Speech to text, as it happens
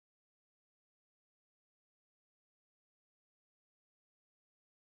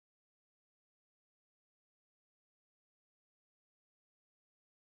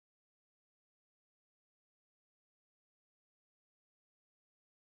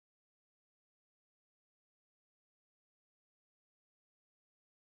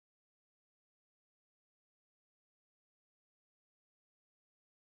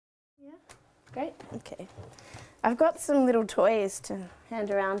Yeah, great. Okay. I've got some little toys to hand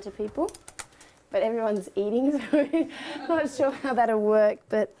around to people, but everyone's eating, so I'm not sure how that'll work,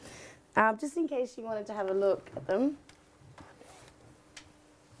 but just in case you wanted to have a look at them.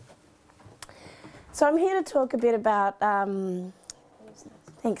 So I'm here to talk a bit about, about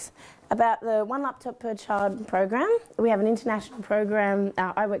the One Laptop Per Child program. We have an international program.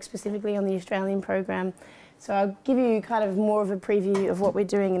 I work specifically on the Australian program. So I'll give you kind of more of a preview of what we're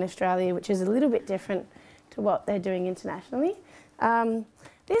doing in Australia, which is a little bit different to what they're doing internationally.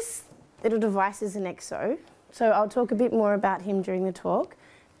 This little device is an EXO. So I'll talk a bit more about him during the talk,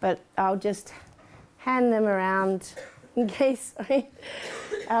 but I'll just hand them around in case I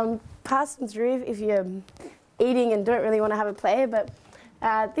pass them through if you're eating and don't really want to have a play. But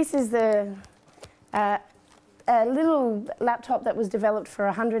this is the a little laptop that was developed for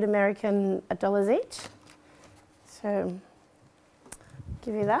 $100 American each. So,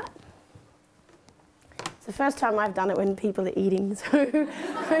 give you that. It's the first time I've done it when people are eating, so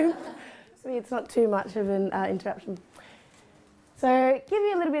hopefully it's not too much of an interruption. So, give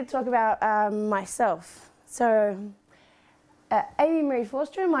you a little bit to talk about myself. So, Aimee Maree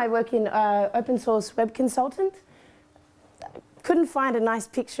Forsstom, I work in open source web consultant. Couldn't find a nice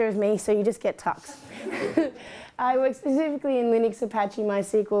picture of me, so you just get tux. I work specifically in Linux, Apache,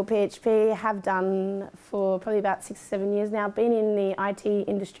 MySQL, PHP, have done for probably about 6 or 7 years now. Been in the IT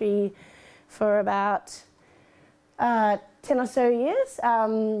industry for about 10 or so years.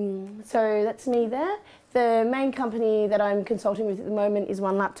 So that's me there. The main company that I'm consulting with at the moment is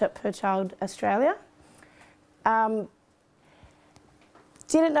One Laptop Per Child Australia.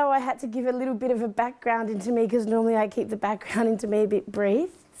 Didn't know I had to give a little bit of a background into me because normally I keep the background into me a bit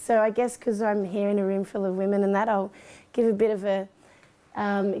brief. So I guess because I'm here in a room full of women and that, I'll give a bit of a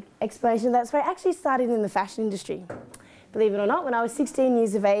explanation of that. So I actually started in the fashion industry. Believe it or not, when I was 16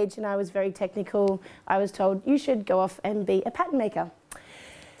 years of age and I was very technical, I was told you should go off and be a pattern maker.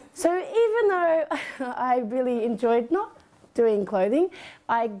 So even though I really enjoyed not doing clothing,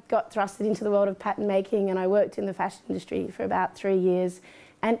 I got thrusted into the world of pattern making and I worked in the fashion industry for about 3 years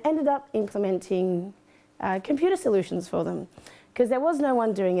and ended up implementing computer solutions for them because there was no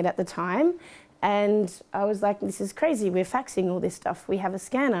one doing it at the time. And I was like, this is crazy, we're faxing all this stuff, we have a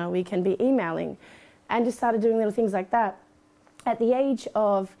scanner, we can be emailing, and just started doing little things like that. At the age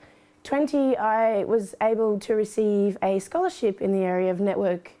of 20, I was able to receive a scholarship in the area of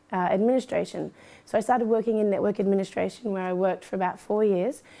network administration. So I started working in network administration where I worked for about 4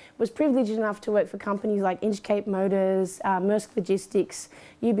 years. Was privileged enough to work for companies like Inchcape Motors, Maersk Logistics,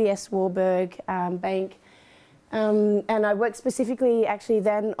 UBS Warburg Bank. And I worked specifically actually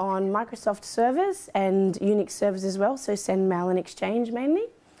then on Microsoft servers and Unix servers as well, so send, mail and exchange mainly.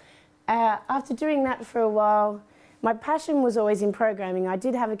 After doing that for a while, my passion was always in programming. I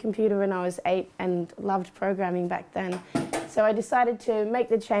did have a computer when I was 8 and loved programming back then. So I decided to make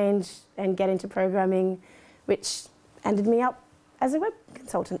the change and get into programming, which ended me up as a web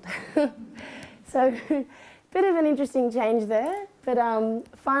consultant. So bit of an interesting change there, but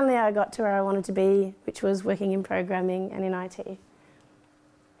finally I got to where I wanted to be, which was working in programming and in IT.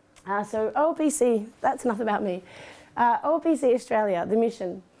 So OLPC, that's enough about me. OLPC Australia, the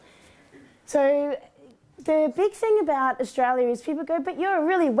mission. So the big thing about Australia is people go, but you're a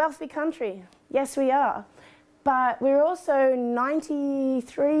really wealthy country. Yes, we are. But we're also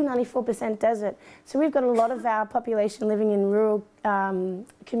 94% desert. So we've got a lot of our population living in rural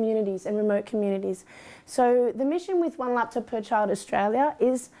communities and remote communities. So the mission with One Laptop Per Child Australia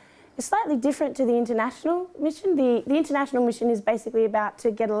is slightly different to the international mission. The international mission is basically about to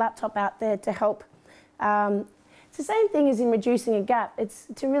get a laptop out there to help. It's the same thing as in reducing a gap. It's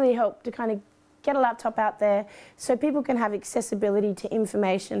to really help to kind of get a laptop out there so people can have accessibility to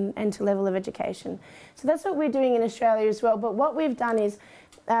information and to level of education. So that's what we're doing in Australia as well. But what we've done is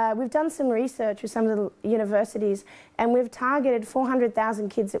we've done some research with some of the universities and we've targeted 400,000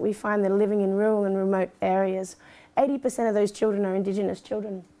 kids that we find that are living in rural and remote areas. 80% of those children are Indigenous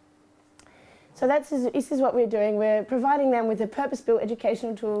children. So this is what we're doing. We're providing them with a purpose-built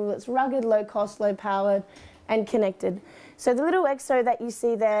educational tool that's rugged, low-cost, low-powered and connected. So the little EXO that you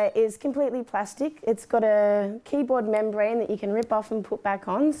see there is completely plastic. It's got a keyboard membrane that you can rip off and put back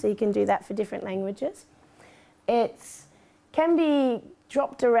on, so you can do that for different languages. It can be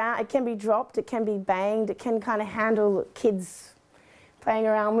dropped around, it can be dropped, it can be banged, it can kind of handle kids playing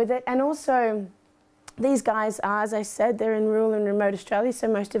around with it. And also, these guys are, as I said, they're in rural and remote Australia, so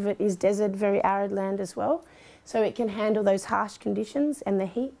most of it is desert, very arid land as well. So it can handle those harsh conditions and the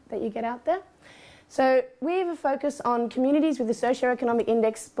heat that you get out there. So we have a focus on communities with a socioeconomic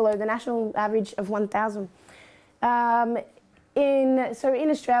index below the national average of 1,000. So in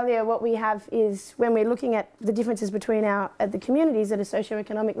Australia, what we have is when we're looking at the differences between the communities at a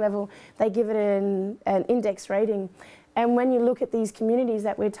socioeconomic level, they give it an index rating. And when you look at these communities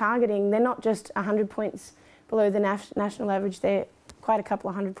that we're targeting, they're not just 100 points below the national average, they're quite a couple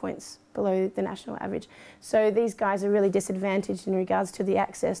of 100 points below the national average. So these guys are really disadvantaged in regards to the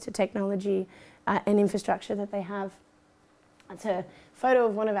access to technology and infrastructure that they have. That's a photo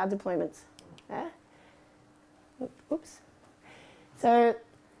of one of our deployments. Oops. So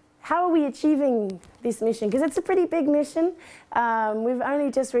how are we achieving this mission? Because it's a pretty big mission. We've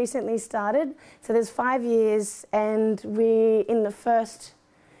only just recently started. So there's 5 years, and we're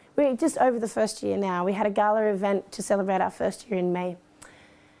just over the first year now. We had a gala event to celebrate our first year in May.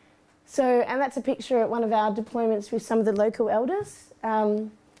 And that's a picture at one of our deployments with some of the local elders.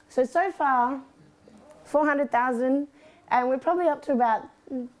 So far, 400,000, and we're probably up to about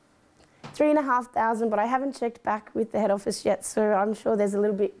 3,500, but I haven't checked back with the head office yet, so I'm sure there's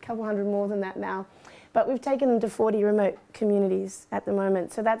a couple hundred more than that now. But we've taken them to 40 remote communities at the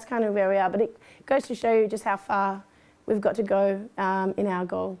moment, so that's kind of where we are. But it goes to show you just how far we've got to go in our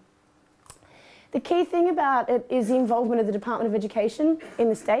goal. The key thing about it is the involvement of the Department of Education in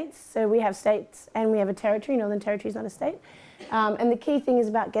the states. So we have states and we have a territory. Northern Territory is not a state. And the key thing is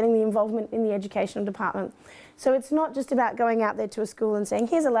about getting the involvement in the educational department. So it's not just about going out there to a school and saying,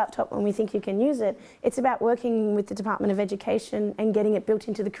 here's a laptop and we think you can use it. It's about working with the Department of Education and getting it built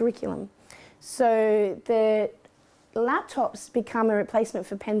into the curriculum. So the laptops become a replacement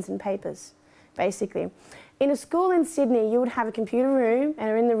for pens and papers, basically. In a school in Sydney, you would have a computer room,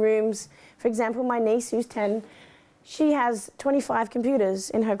 and in the rooms, for example, my niece, who's 10, she has 25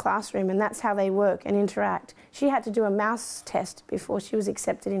 computers in her classroom, and that's how they work and interact. She had to do a mouse test before she was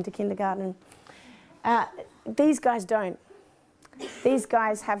accepted into kindergarten. These guys don't. These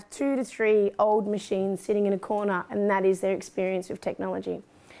guys have 2 to 3 old machines sitting in a corner, and that is their experience with technology.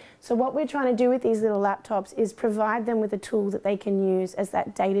 So what we're trying to do with these little laptops is provide them with a tool that they can use as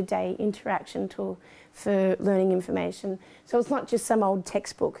that day-to-day interaction tool for learning information. So it's not just some old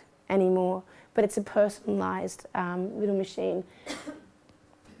textbook anymore, but it's a personalised little machine.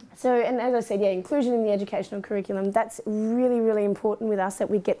 So, and as I said, yeah, inclusion in the educational curriculum, that's really, really important with us,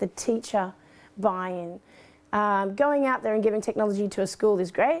 that we get the teacher buy-in. Going out there and giving technology to a school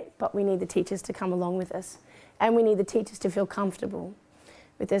is great, but we need the teachers to come along with us. And we need the teachers to feel comfortable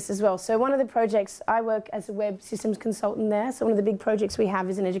with this as well. So one of the projects, I work as a web systems consultant there, so one of the big projects we have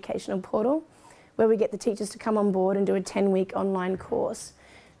is an educational portal where we get the teachers to come on board and do a 10-week online course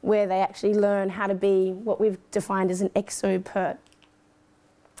where they actually learn how to be what we've defined as an exopert.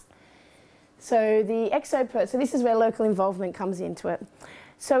 So the exopert, so this is where local involvement comes into it.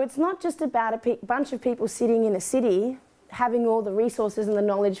 So it's not just about a bunch of people sitting in a city having all the resources and the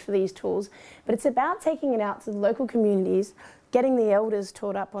knowledge for these tools, but it's about taking it out to the local communities, getting the elders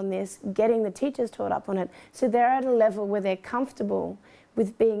taught up on this, getting the teachers taught up on it, so they're at a level where they're comfortable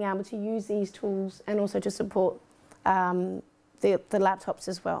with being able to use these tools and also to support the laptops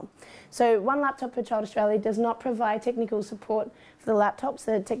as well. So One Laptop Per Child Australia does not provide technical support for the laptops.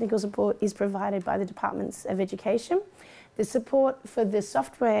 The technical support is provided by the Departments of Education. The support for the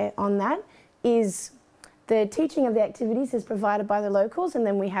software on that is the teaching of the activities is provided by the locals, and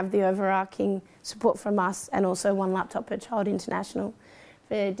then we have the overarching support from us and also One Laptop Per Child International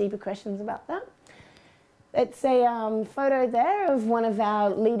for deeper questions about that. It's a photo there of one of our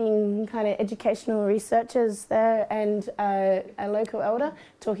leading kind of educational researchers there and a local elder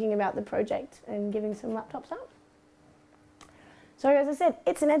talking about the project and giving some laptops out. So as I said,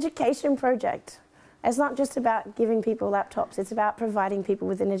 it's an education project. It's not just about giving people laptops, it's about providing people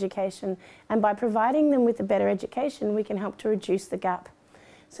with an education. And by providing them with a better education, we can help to reduce the gap.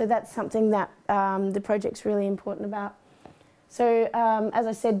 So that's something that the project's really important about. So as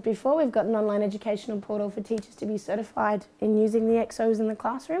I said before, we've got an online educational portal for teachers to be certified in using the EXOs in the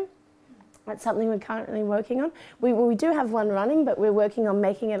classroom. That's something we're currently working on. We do have one running, but we're working on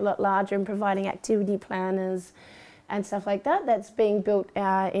making it a lot larger and providing activity planners and stuff like that. That's being built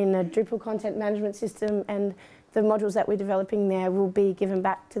in a Drupal content management system, and the modules that we're developing there will be given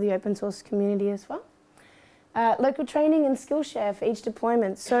back to the open source community as well. Local training and Skillshare for each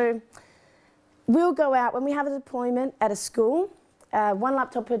deployment. So we'll go out, when we have a deployment at a school, One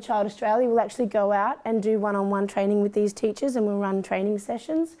Laptop Per Child Australia will actually go out and do one-on-one training with these teachers, and we'll run training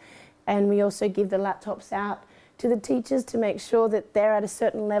sessions. And we also give the laptops out to the teachers to make sure that they're at a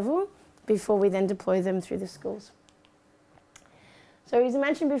certain level before we then deploy them through the schools. So as I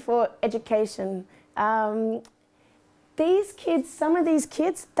mentioned before, education. These kids, some of these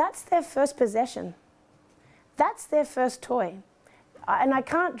kids, that's their first possession. That's their first toy. And I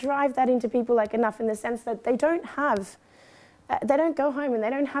can't drive that into people like enough, in the sense that they don't have they don't go home and they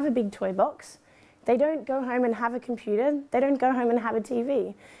don't have a big toy box. They don't go home and have a computer. They don't go home and have a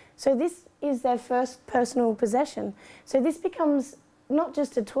TV. So this is their first personal possession. So this becomes not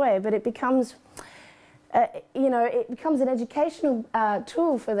just a toy, but it becomes, it becomes an educational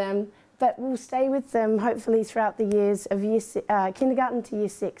tool for them that will stay with them hopefully throughout the years of kindergarten to year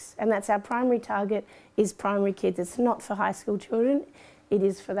 6. And that's our primary target, is primary kids. It's not for high school children. It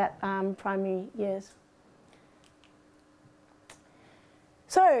is for that primary years.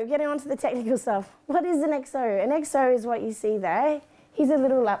 So, getting on to the technical stuff. What is an XO? An XO is what you see there. He's a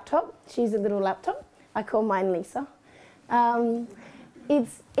little laptop. She's a little laptop. I call mine Lisa.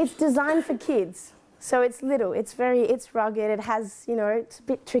 It's designed for kids. So it's little, it's rugged, it has, it's a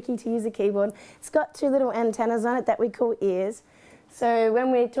bit tricky to use a keyboard. It's got 2 little antennas on it that we call ears. So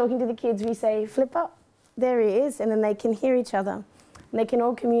when we're talking to the kids, we say, flip up their ears, and then they can hear each other. And they can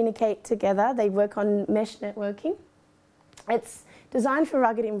all communicate together. They work on mesh networking. It's designed for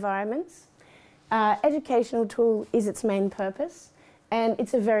rugged environments. Educational tool is its main purpose, and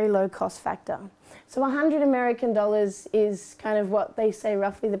it's a very low cost factor. So $100 American is kind of what they say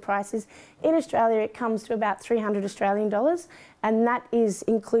roughly the price is. In Australia, it comes to about 300 Australian dollars, and that is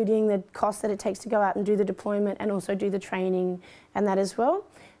including the cost that it takes to go out and do the deployment and also do the training and that as well.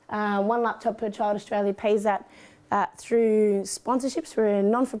 1 laptop per child Australia pays that through sponsorships. We're a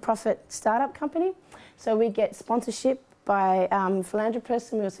non-for-profit startup company, so we get sponsorship by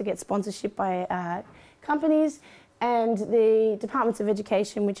philanthropists, and we also get sponsorship by companies. And the Departments of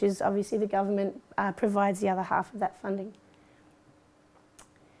Education, which is obviously the government, provides the other half of that funding.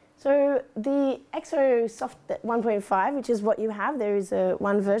 So the XO Soft 1.5, which is what you have, there is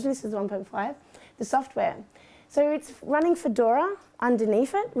one version, this is 1.5, the software. So it's running Fedora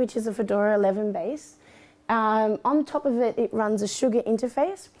underneath it, which is a Fedora 11 base. On top of it, it runs a Sugar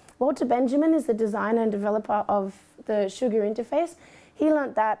interface. Walter Benjamin is the designer and developer of the Sugar interface. He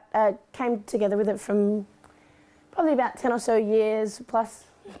learnt that, came together with it from probably about 10 or so years plus,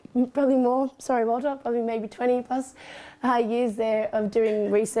 probably more, sorry Walter, probably maybe 20 plus years there of doing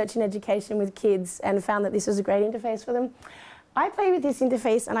research and education with kids, and found that this was a great interface for them. I play with this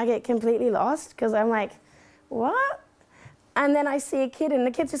interface and I get completely lost because I'm like, what? And then I see a kid and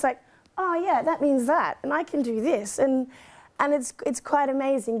the kid's just like, oh yeah, that means that, and I can do this. And it's quite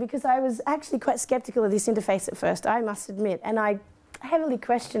amazing, because I was actually quite skeptical of this interface at first, I must admit, and I heavily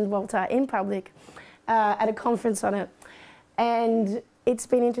questioned Walter in public at a conference on it. And it's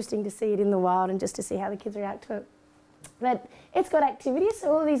been interesting to see it in the wild and just to see how the kids react to it. But it's got activities,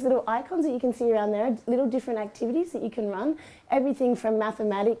 so all these little icons that you can see around there, little different activities that you can run. Everything from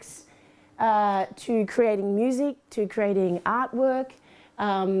mathematics to creating music, to creating artwork,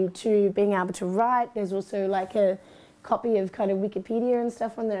 to being able to write. There's also like a copy of kind of Wikipedia and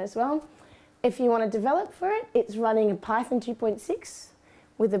stuff on there as well. If you want to develop for it, it's running a Python 2.6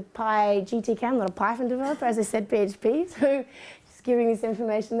 with a PyGTK. I'm not a Python developer, as I said, PHP, so just giving this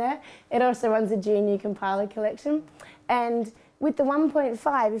information there. It also runs a GNU compiler collection. And with the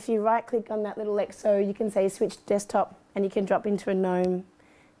 1.5, if you right-click on that little XO, you can say switch desktop, and you can drop into a GNOME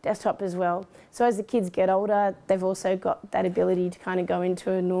desktop as well. So as the kids get older, they've also got that ability to kind of go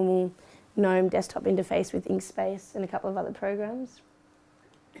into a normal GNOME desktop interface with Inkspace and a couple of other programs.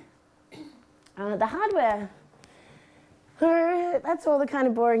 The hardware. That's all the kind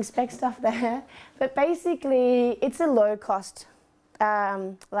of boring spec stuff there. But basically, it's a low-cost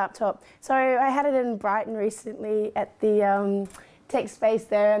laptop. So I had it in Brighton recently at the tech space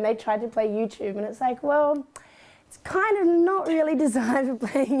there, and they tried to play YouTube, and it's like, well, it's kind of not really designed for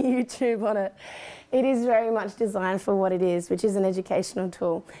playing YouTube on it. It is very much designed for what it is, which is an educational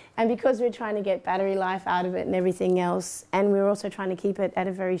tool. And because we're trying to get battery life out of it and everything else, and we're also trying to keep it at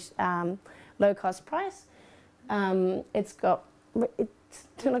a very low-cost price, it's not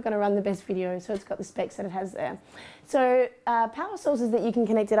going to run the best video, so it's got the specs that it has there. So power sources that you can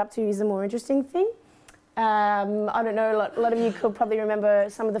connect it up to is a more interesting thing. I don't know, a lot of you could probably remember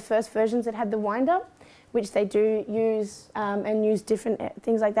some of the first versions that had the wind-up, which they do use and use different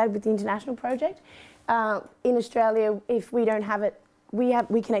things like that with the international project. In Australia, if we don't have it,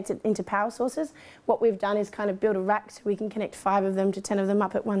 we connect it into power sources. What we've done is kind of build a rack so we can connect 5 of them to 10 of them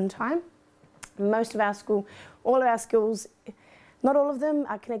up at one time. Most of our school, all of our schools, not all of them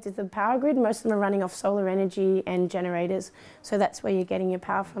are connected to the power grid. Most of them are running off solar energy and generators. So that's where you're getting your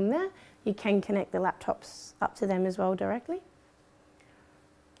power from there. You can connect the laptops up to them as well directly.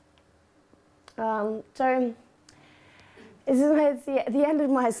 So this is the end of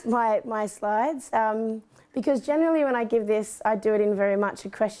my slides. Because generally when I give this, I do it in very much a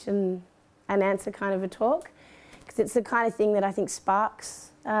question and answer kind of a talk. Because it's the kind of thing that I think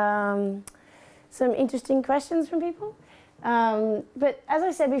sparks some interesting questions from people. But as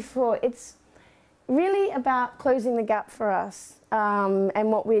I said before, it's really about closing the gap for us,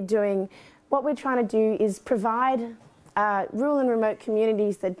 and what we're doing. What we're trying to do is provide rural and remote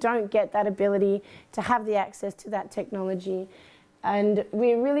communities that don't get that ability to have the access to that technology. And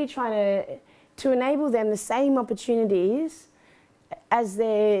we're really trying to enable them the same opportunities as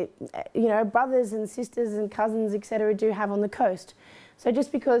their brothers and sisters and cousins, etc., do have on the coast. So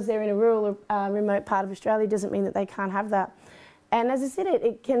just because they're in a rural or remote part of Australia doesn't mean that they can't have that. And as I said,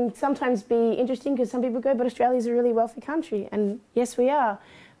 it can sometimes be interesting because some people go, but Australia's a really wealthy country. And yes, we are.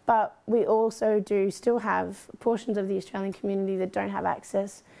 But we also do still have portions of the Australian community that don't have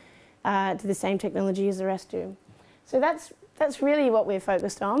access to the same technology as the rest do. So that's really what we're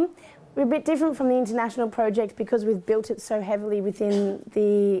focused on. We're a bit different from the international project because we've built it so heavily within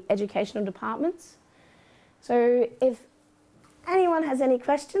the educational departments. So if anyone has any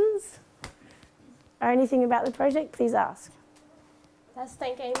questions or anything about the project, please ask. Let's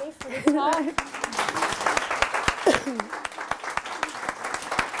thank Aimee for the talk.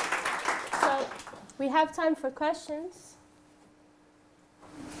 So we have time for questions.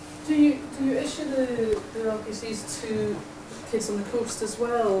 Do you issue the LPCs to kids on the coast as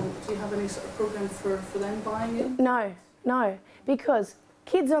well? Do you have any sort of program for them buying it? No, because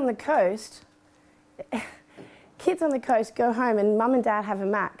kids on the coast go home and mum and dad have a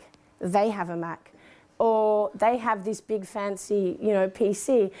Mac. They have a Mac. Or they have this big fancy,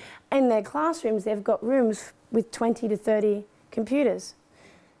 PC. In their classrooms, they've got rooms with 20 to 30 computers.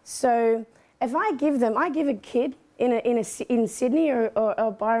 So if I give a kid in Sydney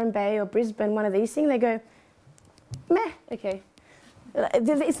or Byron Bay or Brisbane, one of these things, they go, meh, okay. It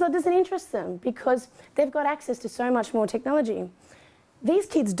doesn't interest them because they've got access to so much more technology. These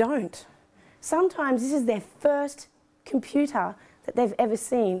kids don't. Sometimes this is their first computer that they've ever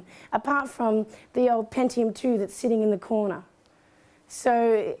seen, apart from the old Pentium 2 that's sitting in the corner.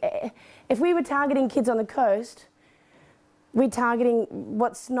 So if we were targeting kids on the coast, we're targeting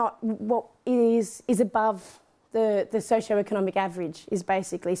what is above the socioeconomic average, is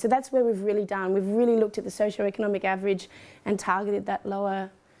basically. So that's where we've really done. We've really looked at the socioeconomic average and targeted that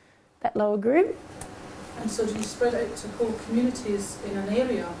lower group. And so do you spread out to whole communities in an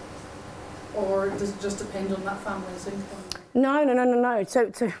area, or does it just depend on that family's income? No.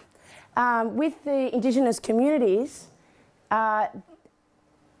 So with the Indigenous communities,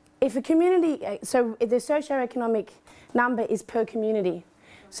 if a community, so the socioeconomic number is per community.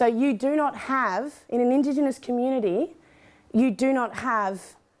 So you do not have, in an Indigenous community, you do not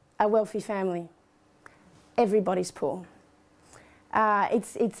have a wealthy family. Everybody's poor.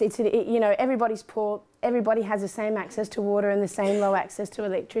 Everybody's poor. Everybody has the same access to water and the same low access to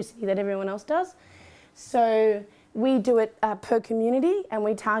electricity that everyone else does. So we do it per community and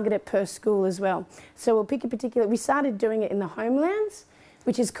we target it per school as well. So we'll pick a particular, we started doing it in the homelands,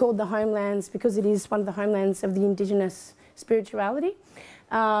 which is called the homelands because it is one of the homelands of the Indigenous spirituality.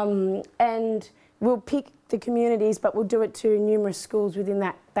 And we'll pick the communities, but we'll do it to numerous schools within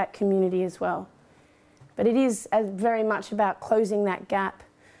that community as well. But it is very much about closing that gap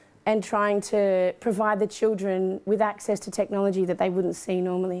and trying to provide the children with access to technology that they wouldn't see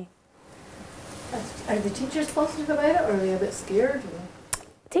normally. Are the teachers positive about it, or are they a bit scared?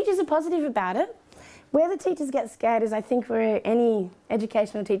 Teachers are positive about it. Where the teachers get scared is, I think, where any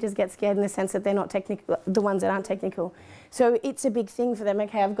educational teachers get scared in the sense that they're not technical, the ones that aren't technical. So it's a big thing for them.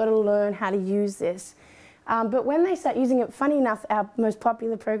 Okay, I've got to learn how to use this. But when they start using it, funny enough, our most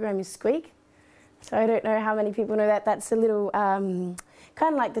popular program is Squeak. So I don't know how many people know that. That's a little, kind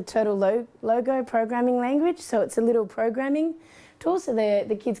of like the Turtle logo programming language. So it's a little programming tool, so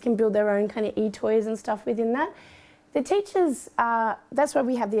the kids can build their own kind of e-toys and stuff within that. The teachers, that's why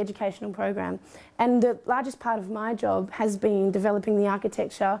we have the educational program. And the largest part of my job has been developing the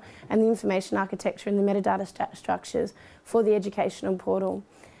architecture and the information architecture and the metadata structures for the educational portal.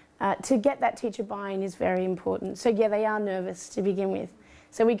 To get that teacher buy-in is very important. So yeah, they are nervous to begin with.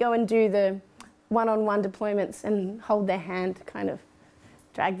 So we go and do the one-on-one deployments and hold their hand, kind of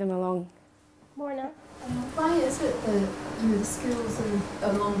drag them along. Morna. Why is it that the schools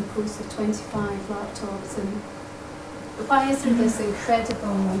along the coast have 25 laptops, and why is there this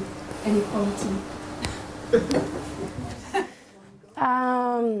incredible inequality?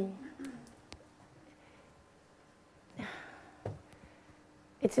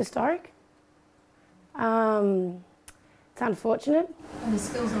 It's historic. It's unfortunate. And the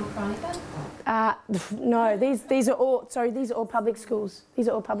schools are private? No, these are all public schools. These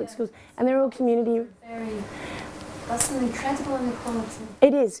are all public schools, and they're all community. That's an incredible inequality.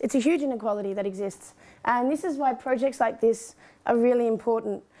 It is. It's a huge inequality that exists, and this is why projects like this are really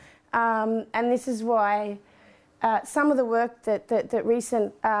important. And this is why some of the work that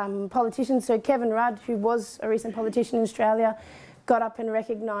recent politicians, so Kevin Rudd, who was a recent politician in Australia, got up and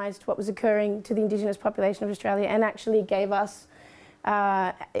recognised what was occurring to the Indigenous population of Australia and actually gave us,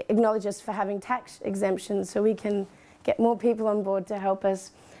 acknowledged us for having tax exemptions so we can get more people on board to help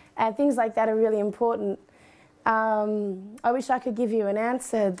us. And things like that are really important. I wish I could give you an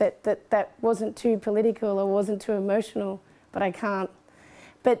answer that wasn't too political or wasn't too emotional, but I can't.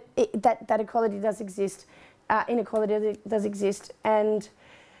 But that equality does exist, inequality does exist, and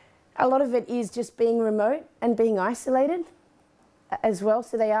a lot of it is just being remote and being isolated as well.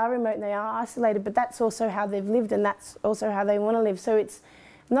 So they are remote and they are isolated, but that's also how they've lived and that's also how they want to live. So it's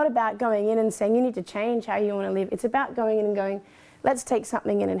not about going in and saying you need to change how you want to live. It's about going in and going, let's take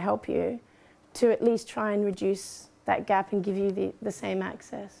something in and help you to at least try and reduce that gap and give you the same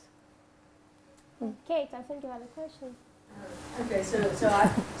access. Kate, I think you had a question. Okay, so I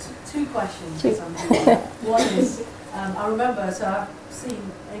have two questions. One is, I remember, so I've seen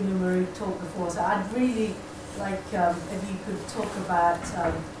Aimee Maree talk before, so I'd really like if you could talk about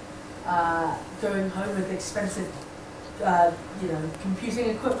going home with expensive, computing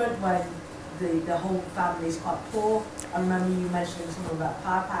equipment when the whole family is quite poor. I remember you mentioning something about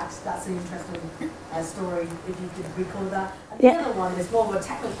power packs. That's an interesting story, if you could recall that. And the other one is more of a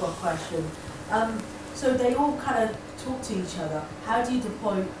technical question. So they all kind of talk to each other. How do you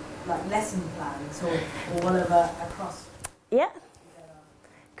deploy like lesson plans or whatever across? Yeah.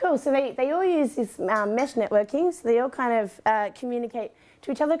 Cool. So they all use this mesh networking. So they all kind of communicate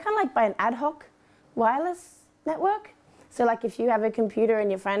to each other, kind of like by an ad hoc wireless network. So like if you have a computer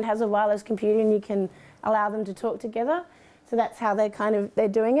and your friend has a wireless computer and you can allow them to talk together. So that's how they're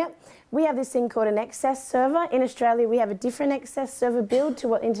doing it. We have this thing called an Access server. In Australia, we have a different Access server build to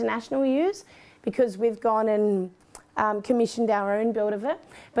what International use because we've gone and commissioned our own build of it.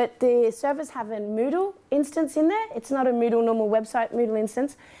 But the servers have a Moodle instance in there. It's not a Moodle normal website Moodle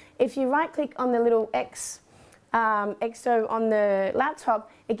instance. If you right-click on the little XO on the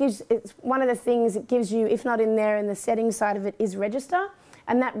laptop, it's one of the things it gives you, if not in there, in the settings side of it, is register.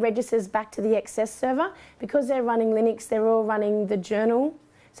 And that registers back to the Access server. Because they're running Linux, they're all running the journal,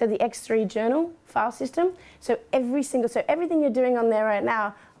 so the X3 journal file system. So everything you're doing on there right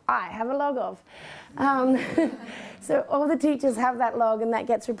now, I have a log of. So all the teachers have that log and that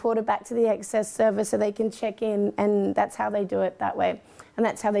gets reported back to the Access server so they can check in, and that's how they do it that way. And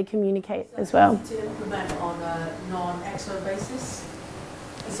that's how they communicate as well. To implement on a non-XO basis.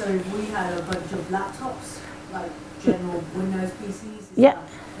 So we had a bunch of laptops, like general Windows PCs. Yeah.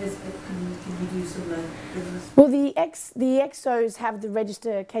 Can you do similar things? Well, the XOs have the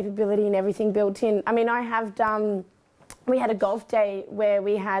register capability and everything built in. I mean, I have done. We had a golf day where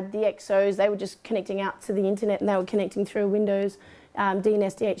we had the XOs. They were just connecting out to the internet and they were connecting through a Windows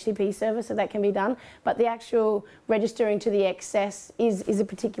DNS DHCP server, so that can be done. But the actual registering to the Access is a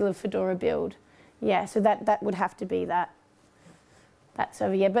particular Fedora build. Yeah, so that would have to be that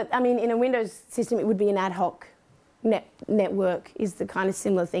server. Yeah, but I mean, in a Windows system, it would be an ad hoc network is the kind of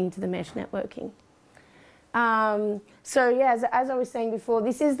similar thing to the mesh networking. So yeah, as I was saying before,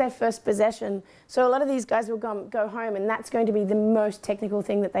 this is their first possession. So a lot of these guys will go home and that's going to be the most technical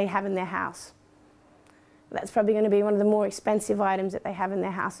thing that they have in their house. That's probably going to be one of the more expensive items that they have in their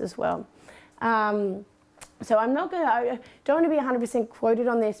house as well. So I don't want to be 100% quoted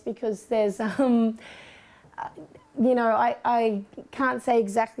on this because there's, I can't say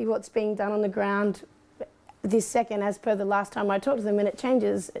exactly what's being done on the ground this second as per the last time I talked to them, and it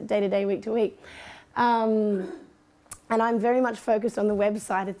changes day to day, week to week. And I'm very much focused on the web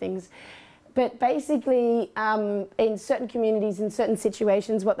side of things. But basically, in certain communities, in certain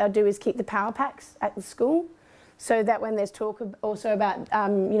situations, what they'll do is keep the power packs at the school, so that when there's talk also about,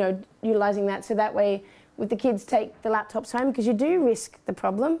 utilising that, so that way, with the kids take the laptops home, because you do risk the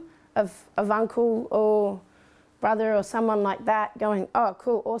problem of uncle or brother or someone like that going, oh,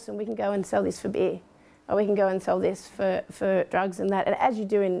 cool, awesome, we can go and sell this for beer, or we can go and sell this for drugs and that. And as you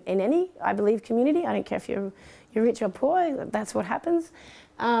do in any, I believe, community, I don't care if you're rich or poor, that's what happens.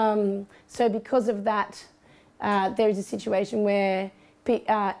 So because of that, there is a situation where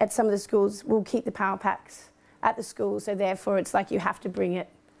at some of the schools we'll keep the power packs at the school, so therefore it's like you have to bring it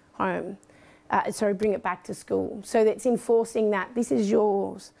home, bring it back to school. So it's enforcing that this is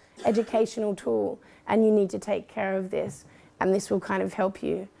yours, educational tool, and you need to take care of this, and this will kind of help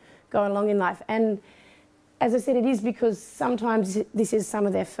you go along in life. And as I said, it is because sometimes this is some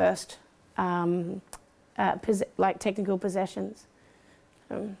of their first technical possessions.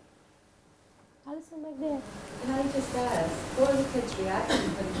 Alison, back there. Can I just ask, what were the kids' reaction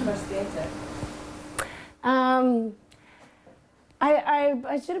when you first get it?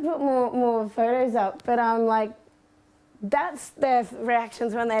 I should have put more photos up, but that's their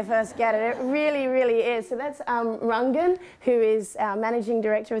reactions when they first get it. It really, really is. So that's Rangan, who is our managing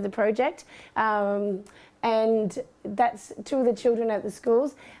director of the project. And that's two of the children at the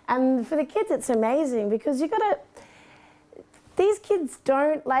schools. And for the kids, it's amazing because you got to, these kids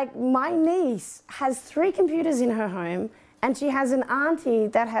don't, like my niece has 3 computers in her home and she has an auntie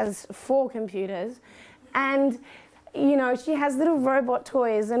that has 4 computers. And, you know, she has little robot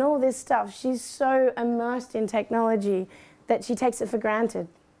toys and all this stuff. She's so immersed in technology that she takes it for granted.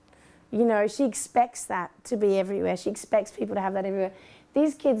 You know, she expects that to be everywhere. She expects people to have that everywhere.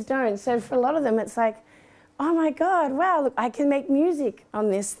 These kids don't. So for a lot of them, it's like, oh my God, wow, look, I can make music on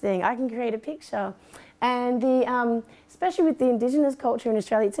this thing. I can create a picture. And the, especially with the Indigenous culture in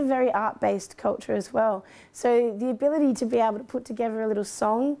Australia, it's a very art-based culture as well. So the ability to be able to put together a little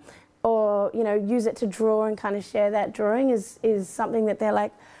song or, you know, use it to draw and kind of share that drawing is something that they're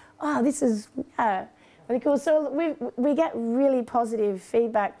like, oh, this is, yeah, really cool. So we get really positive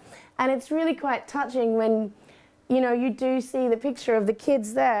feedback. And it's really quite touching when, you know, you do see the picture of the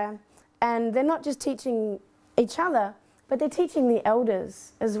kids there and they're not just teaching each other, but they're teaching the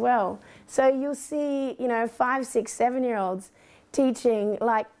elders as well. So you'll see, you know, 5, 6, 7-year-olds teaching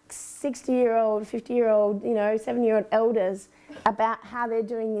like 60-year-old, 50-year-old, you know, 7-year-old elders about how they're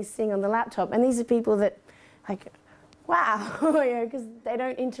doing this thing on the laptop. And these are people that, like, wow, you know, because they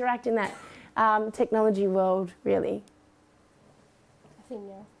don't interact in that technology world, really. I think,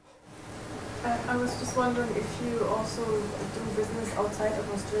 yeah. I was just wondering if you also do business outside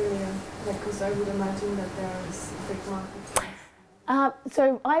of Australia, because I would imagine that there is a big market.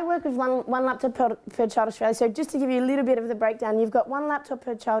 So I work with one laptop per child Australia. So just to give you a little bit of the breakdown, you've got 1 laptop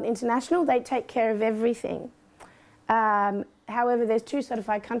per child international. They take care of everything. However, there's 2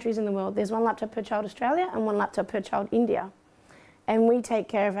 certified countries in the world. There's 1 laptop per child Australia and 1 laptop per child India. And we take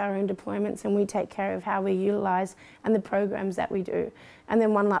care of our own deployments and we take care of how we utilise and the programs that we do. And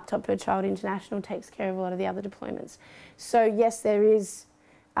then 1 laptop per child international takes care of a lot of the other deployments. So yes, there is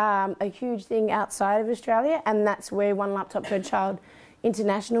a huge thing outside of Australia, and that's where 1 laptop per child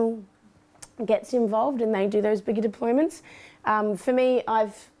international gets involved and they do those bigger deployments. For me,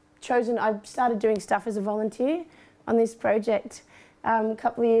 I've started doing stuff as a volunteer on this project a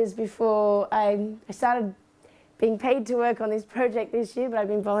couple of years before I started being paid to work on this project this year, but I've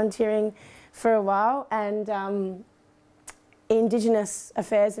been volunteering for a while, and Indigenous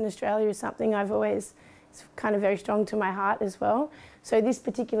affairs in Australia is something I've always, it's kind of very strong to my heart as well. So this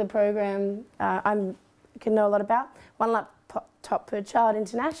particular program I can know a lot about. 1 laptop per child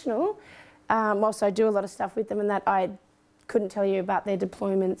international, whilst I do a lot of stuff with them, and that I couldn't tell you about their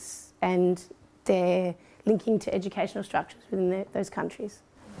deployments and their linking to educational structures within those countries.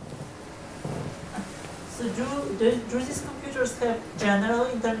 So do these computers have general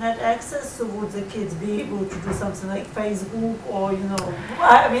internet access? So would the kids be able to do something like Facebook or, you know,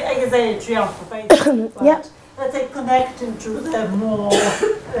 I mean, I guess they actually are for Facebook, but yeah. let's say connecting to the more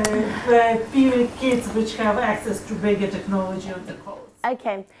kids which have access to bigger technology on the coast.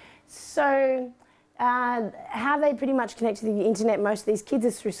 Okay, so how they pretty much connect to the internet, most of these kids,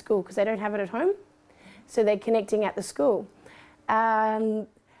 is through school because they don't have it at home. So they're connecting at the school.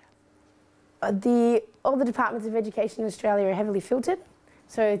 All the departments of education in Australia are heavily filtered.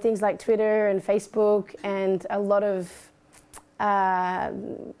 So things like Twitter and Facebook and a lot of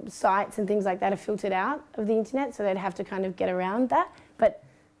sites and things like that are filtered out of the internet, so they'd have to kind of get around that. But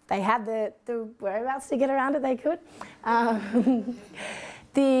they had the whereabouts to get around it, they could.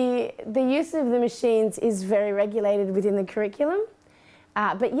 The use of the machines is very regulated within the curriculum.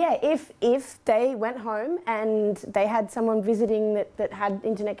 But yeah, if they went home and they had someone visiting that had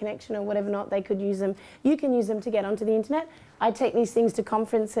internet connection or whatever not, they could use them. You can use them to get onto the internet. I take these things to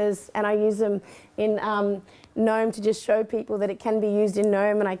conferences and I use them in GNOME to just show people that it can be used in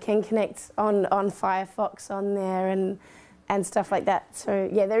GNOME, and I can connect on Firefox on there and stuff like that. So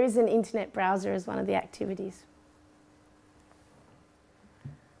yeah, there is an internet browser as one of the activities.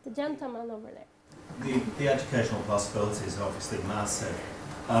 The gentleman over there. The educational possibilities are obviously massive.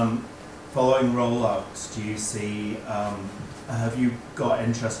 Following rollouts, do you see, have you got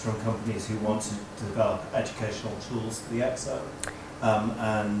interest from companies who want to develop educational tools for the EXO?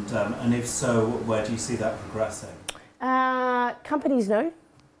 And if so, where do you see that progressing? Companies know.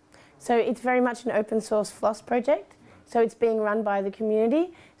 So it's very much an open source FLOSS project. So it's being run by the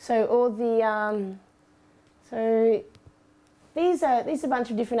community. So all the, these are a bunch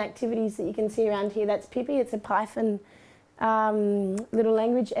of different activities that you can see around here. That's Pippi, it's a Python little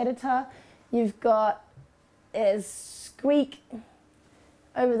language editor. You've got Squeak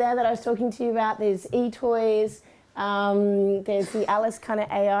over there that I was talking to you about. There's eToys, there's the Alice kind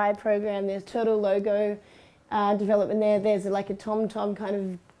of AI program, there's Turtle Logo. development there. There's like a tom-tom kind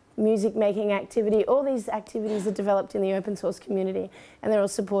of music making activity. All these activities are developed in the open source community, and they're all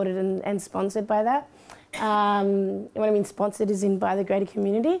supported and sponsored by that. What I mean sponsored is in by the greater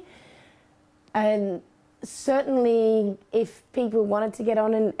community. And certainly if people wanted to get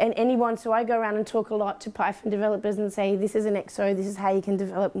on, and anyone, so I go around and talk a lot to Python developers and say, this is an XO, this is how you can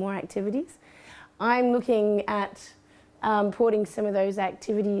develop more activities. I'm looking at porting some of those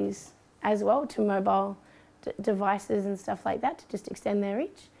activities as well to mobile devices and stuff like that to just extend their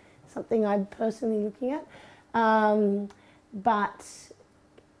reach. Something I'm personally looking at. But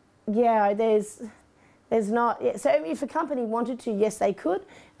yeah, there's not, so if a company wanted to, yes they could.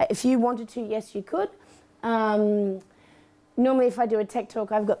 If you wanted to, yes you could. Normally if I do a tech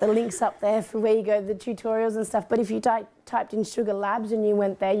talk, I've got the links up there for where you go, the tutorials and stuff, but if you typed in Sugar Labs and you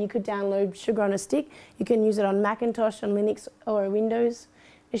went there, you could download Sugar on a stick. You can use it on Macintosh, on Linux or a Windows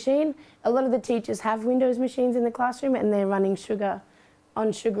machine. A lot of the teachers have Windows machines in the classroom and they're running Sugar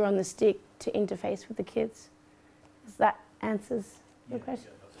on the stick to interface with the kids. Does that answers your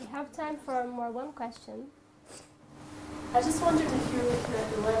question? We have time for one question. I just wondered if you're looking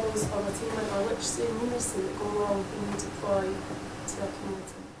at the levels of attainment or literacy and numeracy that go along being deployed to a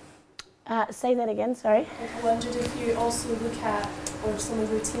community. Say that again, sorry. I wondered if you also look at, or some of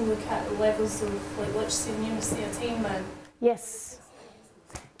your team look at the levels of like literacy and numeracy attainment. Yes.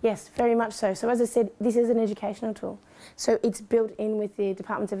 Yes, very much so. So as I said, this is an educational tool. So it's built in with the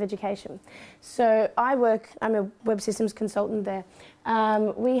Department of Education. So I'm a web systems consultant there.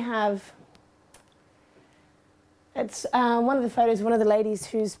 We have, it's one of the photos, one of the ladies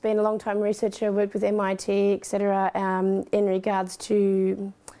who's been a long time researcher, worked with MIT, etc., in regards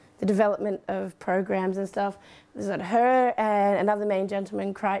to the development of programs and stuff. There's got her and another main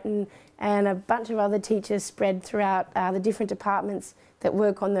gentleman, Crichton, and a bunch of other teachers spread throughout the different departments that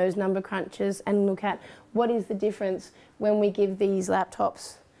work on those number crunches and look at what is the difference when we give these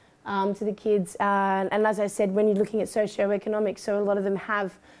laptops to the kids. And as I said, when you're looking at socioeconomics, so a lot of them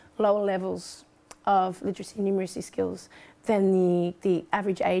have lower levels of literacy and numeracy skills than the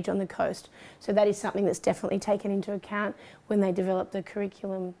average age on the coast. So that is something that's definitely taken into account when they develop the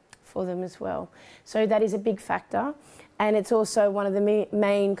curriculum for them as well. So that is a big factor, and it's also one of the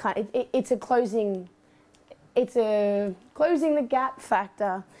main kind. It's a closing the gap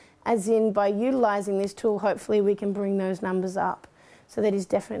factor, as in by utilising this tool, hopefully we can bring those numbers up. So that is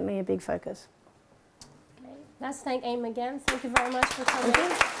definitely a big focus. Okay. Let's thank Aimee again. Thank you very much for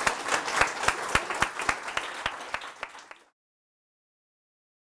coming.